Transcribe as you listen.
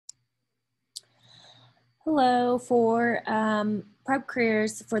Hello, for Prep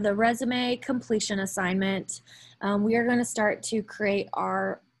Careers for the resume completion assignment. We are going to start to create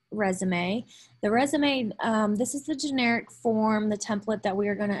our resume. The resume, this is the generic form, the template that we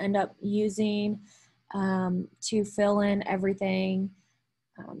are going to end up using to fill in everything.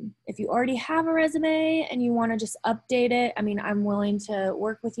 If you already have a resume and you want to just update it, I mean, I'm willing to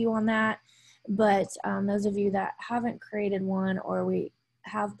work with you on that. But those of you that haven't created one or we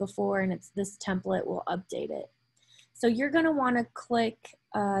have before and it's this template, we'll update it. So you're going to want to click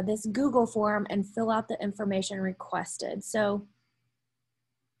this Google form and fill out the information requested. So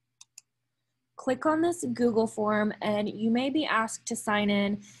click on this Google form and you may be asked to sign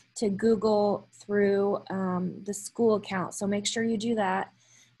in to Google through the school account. So make sure you do that.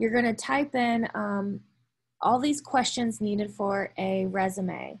 You're going to type in all these questions needed for a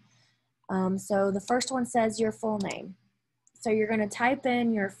resume. So the first one says your full name. So you're going to type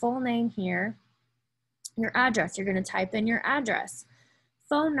in your full name here. Your address, you're going to type in your address.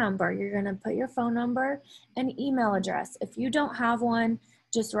 Phone number, you're going to put your phone number and email address. If you don't have one,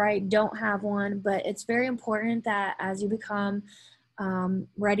 just write don't have one, but it's very important that as you become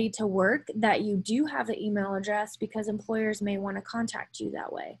ready to work that you do have an email address because employers may want to contact you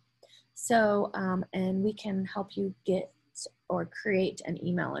that way. So, and we can help you get or create an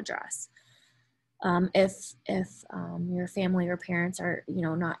email address. If your family or parents are,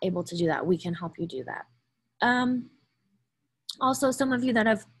 not able to do that, we can help you do that. Also, some of you that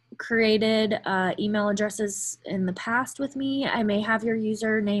have created email addresses in the past with me, I may have your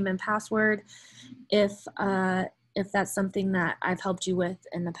username and password if that's something that I've helped you with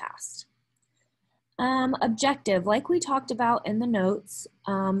in the past. Objective, like we talked about in the notes,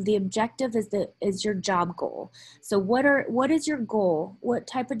 the objective is your job goal. So what is your goal? What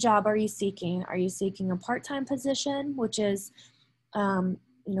type of job are you seeking? Are you seeking a part-time position, which is 30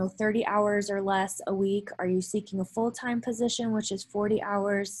 hours or less a week? Are you seeking a full-time position, which is 40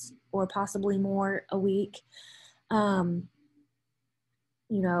 hours or possibly more a week?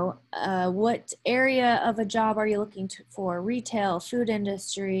 What area of a job are you looking for? Retail, food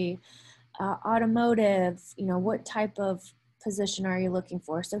industry, automotive, what type of position are you looking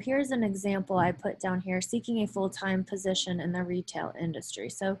for? So here's an example I put down here, seeking a full-time position in the retail industry.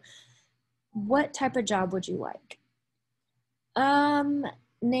 So what type of job would you like?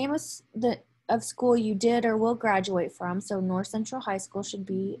 Name of school you did or will graduate from. So North Central High School should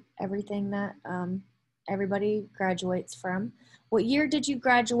be everything that everybody graduates from. What year did you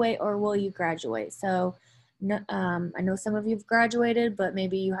graduate or will you graduate? So I know some of you've graduated, but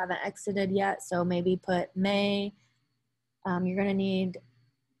maybe you haven't exited yet. So maybe put May. You're going to need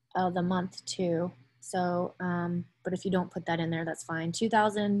the month too. So, but if you don't put that in there, that's fine.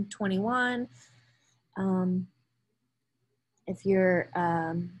 2021. If you're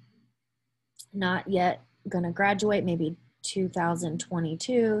not yet going to graduate, maybe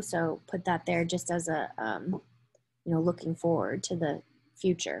 2022. So put that there just as a, looking forward to the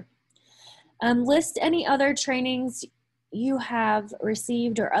future. List any other trainings you have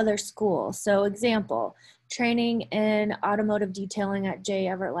received or other schools. So example, training in automotive detailing at J.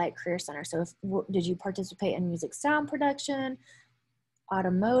 Everett Light Career Center. So did you participate in music sound production,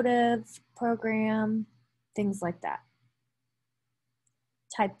 automotive program, things like that?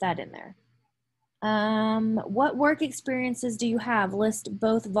 Type that in there. What work experiences do you have? List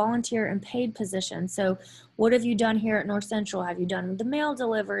both volunteer and paid positions. So what have you done here at North Central? Have you done the mail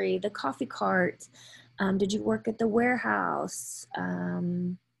delivery, the coffee cart? Did you work at the warehouse?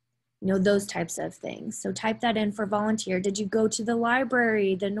 Those types of things. So type that in for volunteer. Did you go to the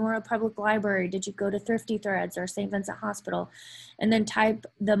library, the Nora Public Library? Did you go to Thrifty Threads or St. Vincent Hospital? And then type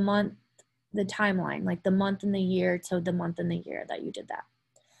the month, the timeline, like the month and the year to the month and the year that you did that.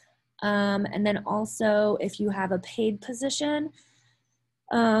 And then also if you have a paid position,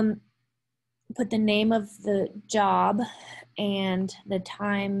 put the name of the job and the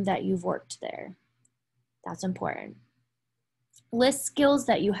time that you've worked there. That's important. List skills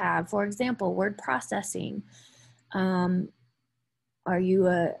that you have. For example, word processing. Are you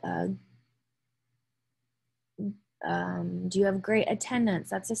do you have great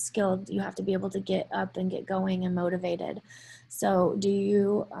attendance? That's a skill. You have to be able to get up and get going and motivated. So do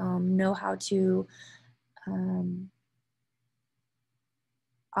you know how to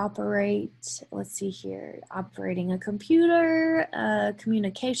operate, let's see here, operating a computer,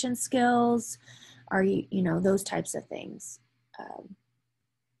 communication skills, are you, those types of things.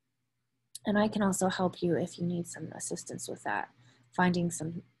 And I can also help you if you need some assistance with that, finding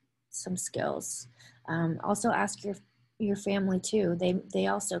some skills. Also ask your family too. They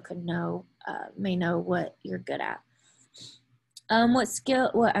also could know, may know what you're good at.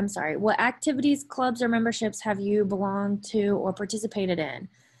 What activities, clubs, or memberships have you belonged to or participated in?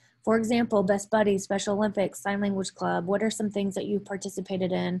 For example, Best Buddies, Special Olympics, Sign Language Club. What are some things that you've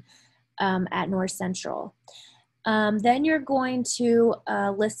participated in at North Central? Then you're going to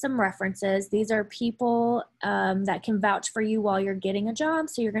list some references. These are people that can vouch for you while you're getting a job.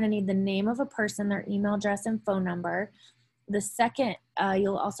 So you're going to need the name of a person, their email address, and phone number. The second,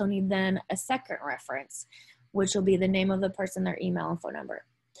 you'll also need then a second reference, which will be the name of the person, their email, and phone number.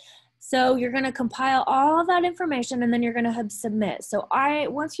 So you're going to compile all that information, and then you're going to hit submit. So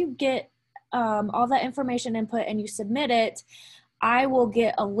once you get all that information input and you submit it, I will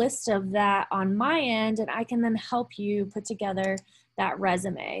get a list of that on my end, and I can then help you put together that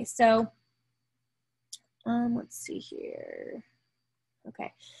resume. So let's see here.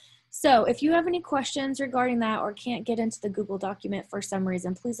 Okay. So if you have any questions regarding that or can't get into the Google document for some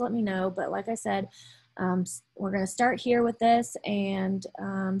reason, please let me know. But like I said, we're going to start here with this and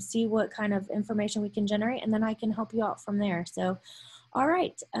see what kind of information we can generate, and then I can help you out from there. So, all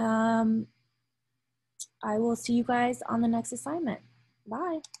right. I will see you guys on the next assignment.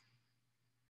 Bye.